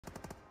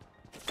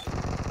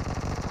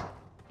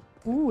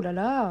Ooh la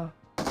la.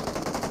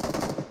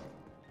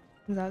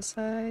 That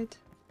side.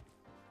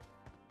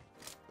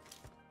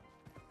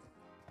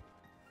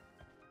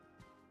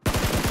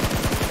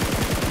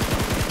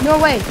 No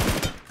way!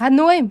 I had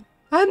no aim!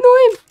 I had no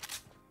aim!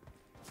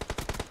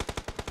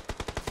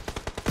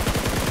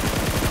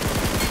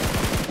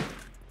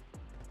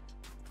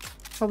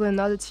 Probably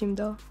another team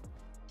though.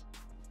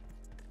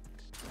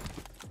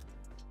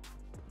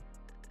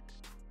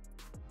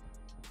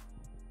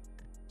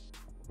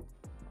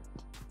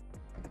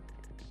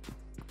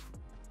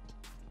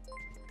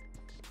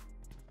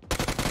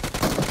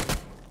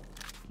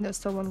 There's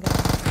still one guy.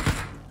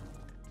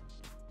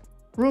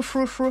 Roof,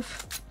 roof,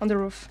 roof. On the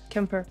roof.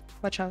 Camper.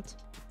 Watch out.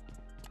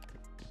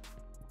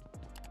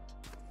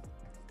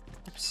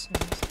 Oops.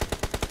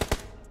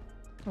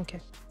 Okay.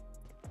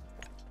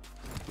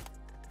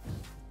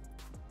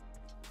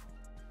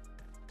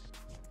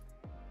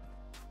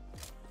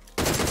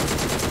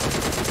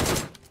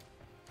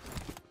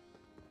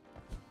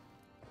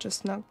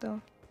 Just knocked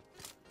down.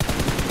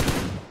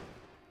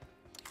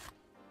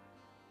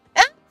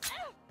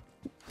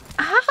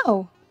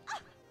 Ow!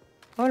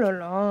 Oh la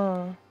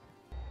la.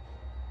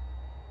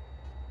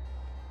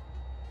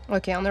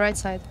 Okay, on the right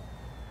side.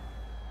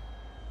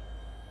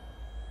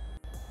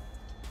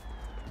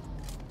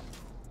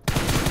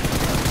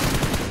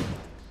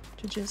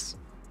 GG's.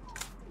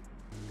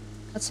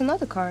 That's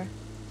another car.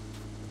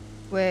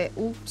 Wait,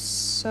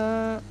 oops.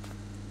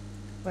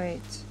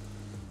 Wait.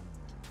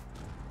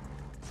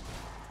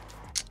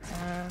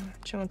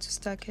 Do you want to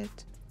stack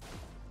it?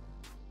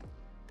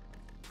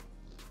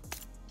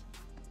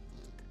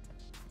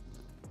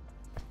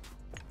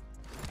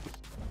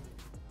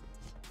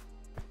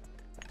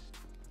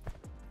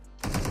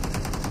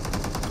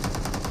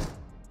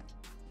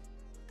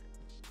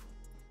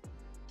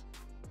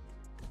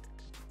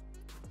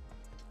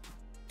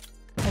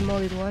 I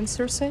modded one,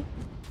 seriously?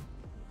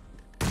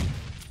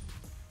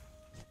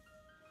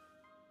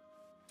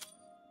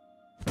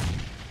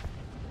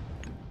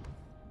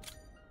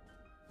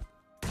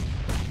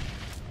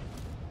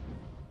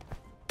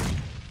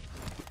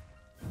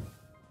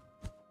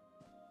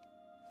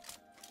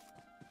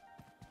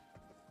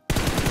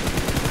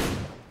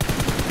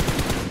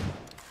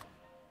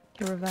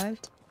 He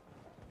revived.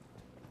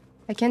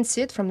 I can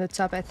see it from the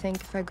top, I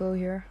think, if I go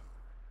here.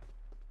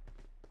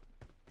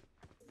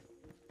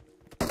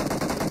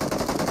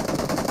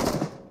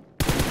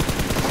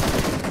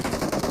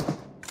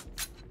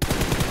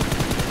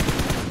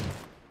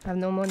 I have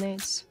no more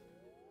nades.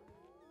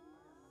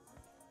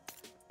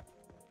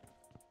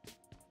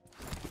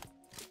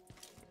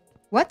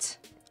 What?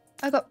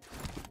 I got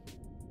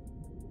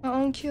my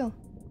own kill.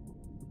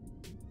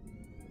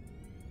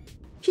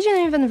 He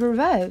didn't even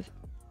revive.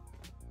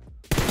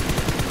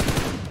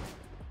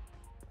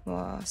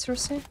 Wow,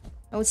 seriously?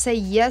 I would say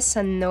yes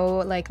and no,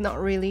 like not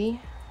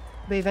really.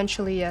 But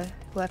eventually, yeah, it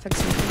will affect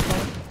some people.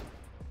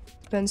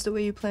 Depends the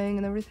way you're playing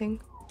and everything.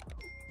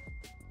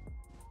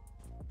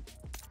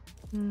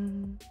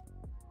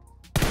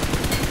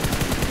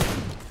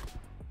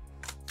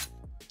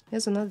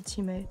 Here's another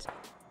teammate.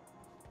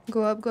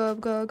 Go up, go up,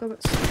 go up, go up.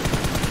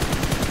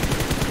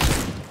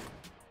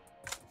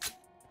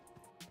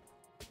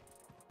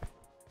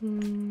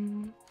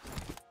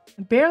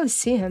 I barely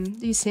see him.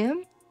 Do you see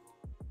him?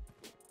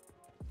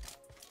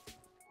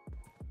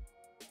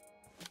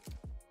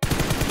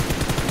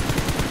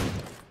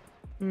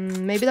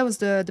 Maybe that was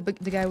the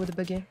guy with the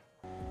buggy.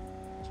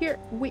 Here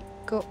we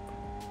go.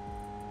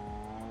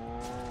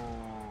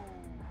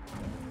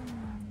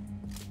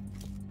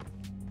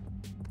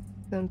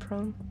 Then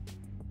prone.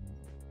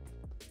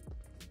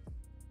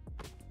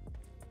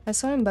 I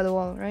saw him by the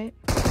wall, right?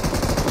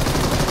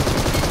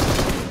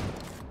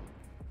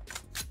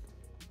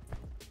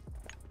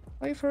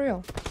 Are you for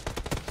real?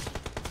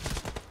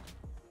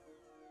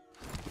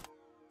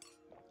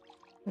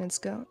 Let's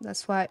go.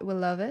 That's why we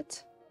love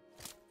it.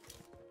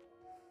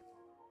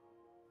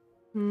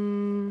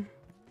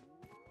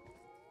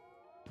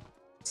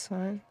 It's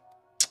fine.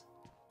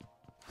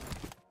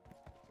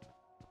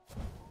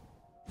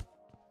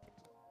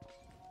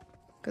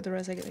 Got the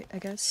res, I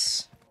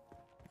guess.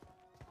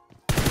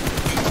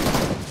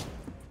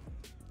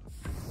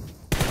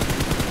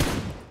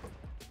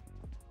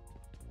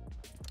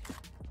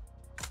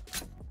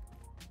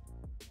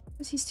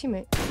 Who's his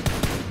teammate?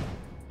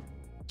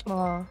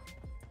 Aw.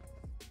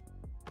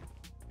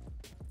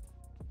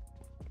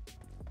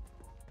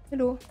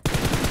 Hello.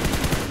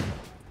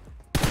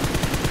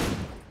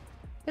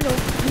 Hello,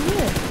 I'm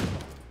here.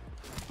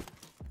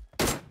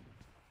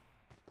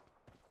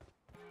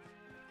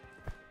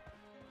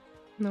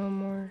 No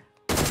more.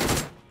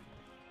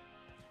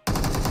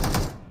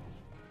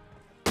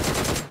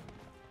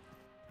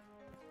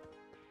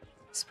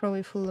 It's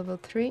probably full level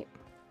 3.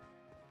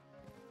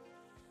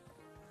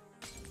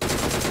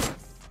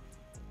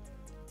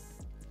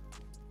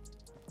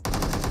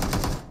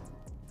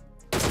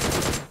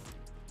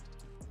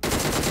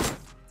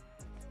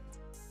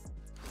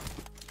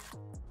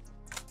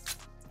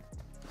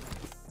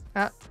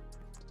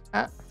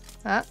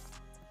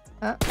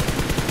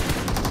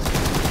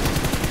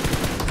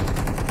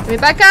 Let me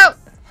back out!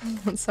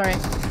 I'm sorry.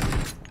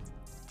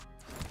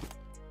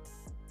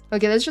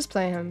 Okay, let's just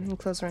play him in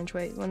close range.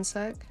 Wait, one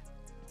sec.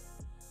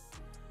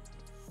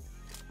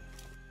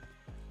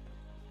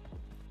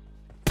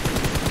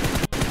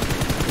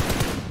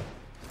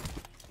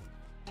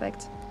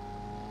 Perfect.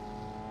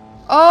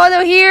 Oh,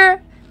 they're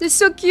here! They're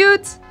so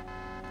cute!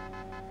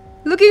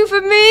 Looking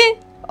for me?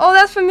 All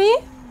that for me?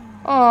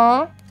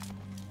 Aww.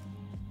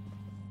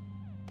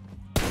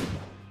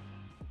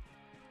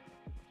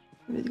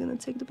 Are we gonna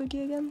take the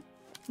buggy again?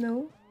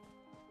 No.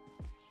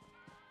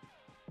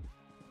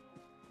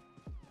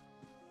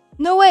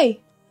 No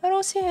way! I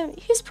don't see him.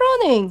 He's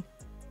proning!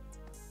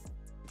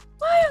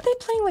 Why are they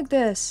playing like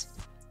this?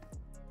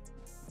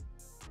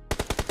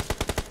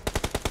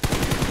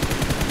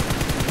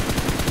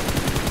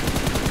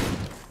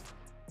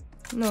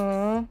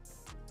 No.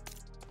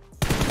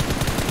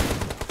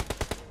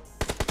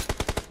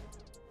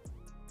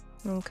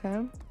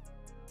 Okay.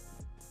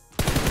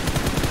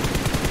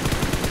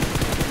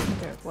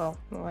 Okay, well,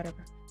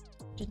 whatever.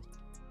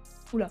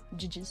 Oula,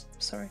 GG's.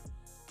 Sorry.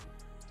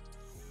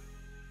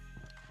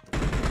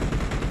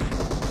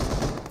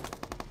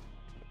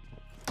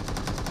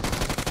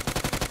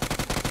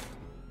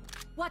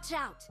 Watch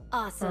out!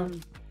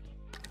 Awesome.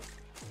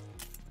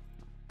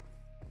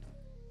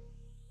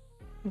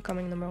 I'm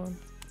coming, number one.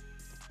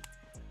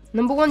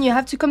 Number one, you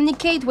have to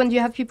communicate when you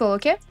have people,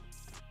 okay?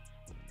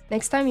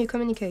 Next time you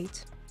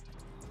communicate.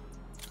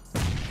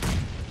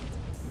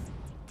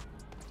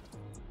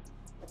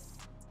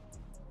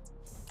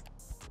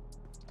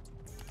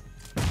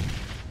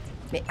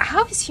 But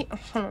how is he?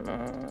 Oh,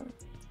 no.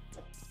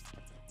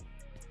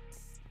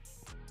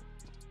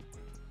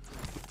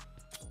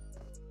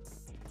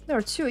 There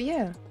are two,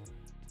 yeah.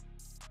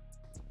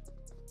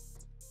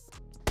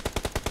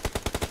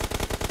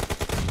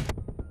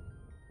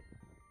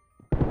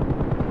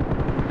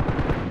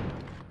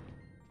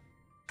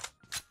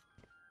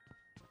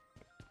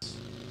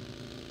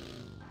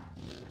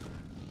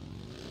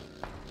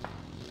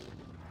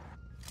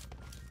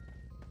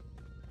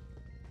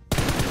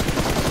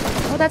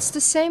 Oh, that's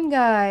the same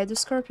guy, the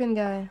scorpion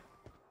guy.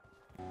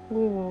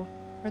 Ooh,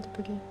 where the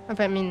boogie?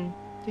 I mean,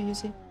 do you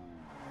see?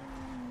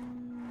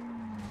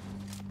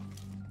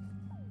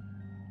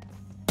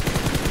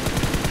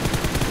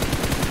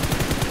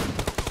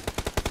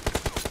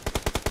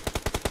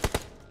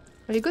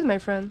 Are you good, my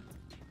friend?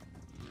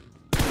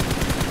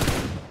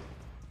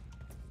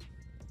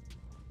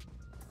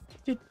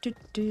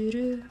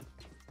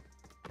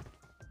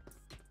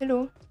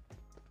 Hello.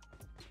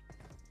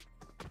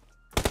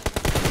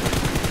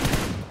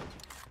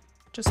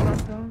 Just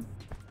knocked down.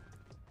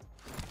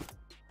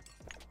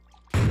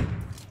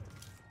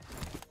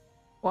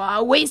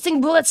 Wow,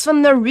 wasting bullets for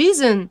no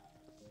reason.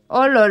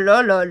 Oh la la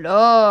la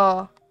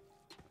la.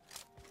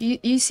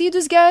 You see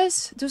those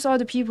guys? Those are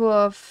the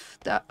people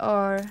that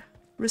are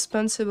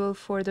responsible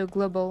for the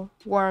global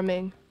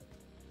warming.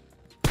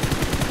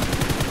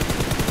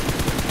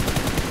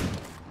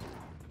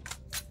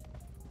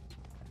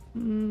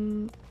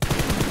 No,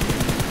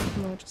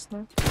 just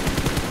not.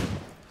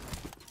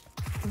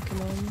 Oh,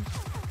 come on.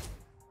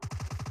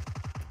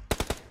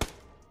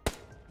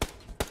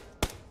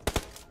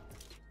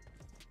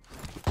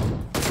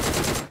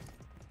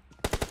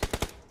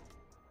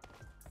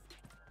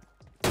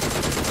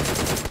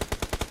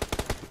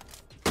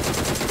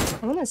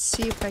 I wanna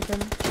see if I can.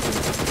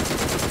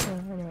 Oh,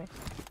 anyway,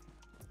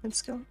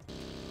 let's go.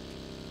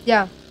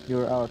 Yeah.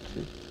 Your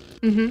outfit.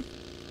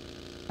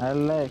 I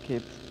like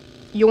it.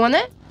 You want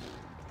it?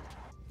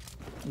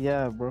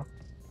 Yeah, bro.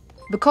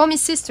 But call me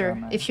sister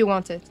Yeah, if you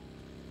want it.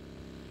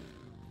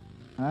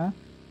 Huh?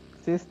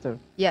 Sister.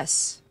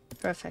 Yes.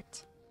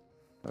 Perfect.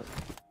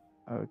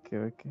 Okay,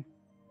 okay.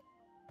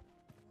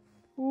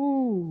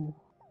 Ooh.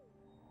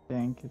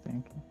 Thank you,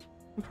 thank you.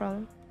 No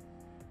problem.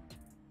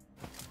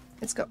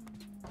 Let's go.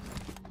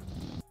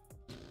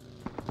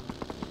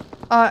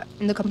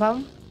 In the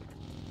compound?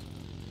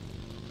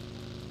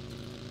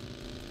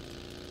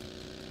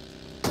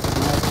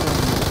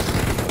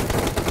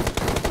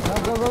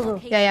 Go, go, go.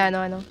 Yeah, I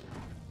know.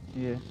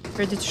 Yeah.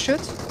 Ready to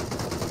shoot?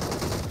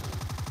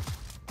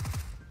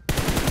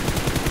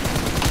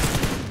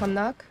 One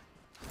knock.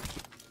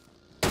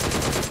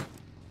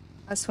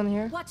 Last one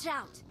here. Watch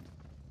out!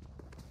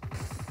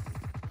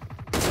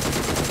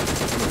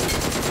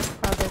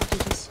 Oh, there,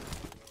 GG's.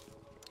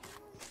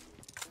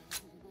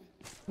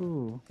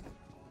 Ooh.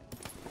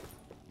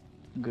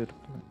 Good.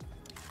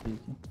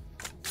 Easy.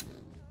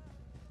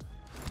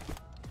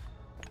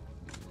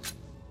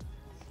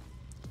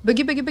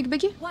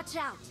 Boogie. Watch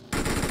out!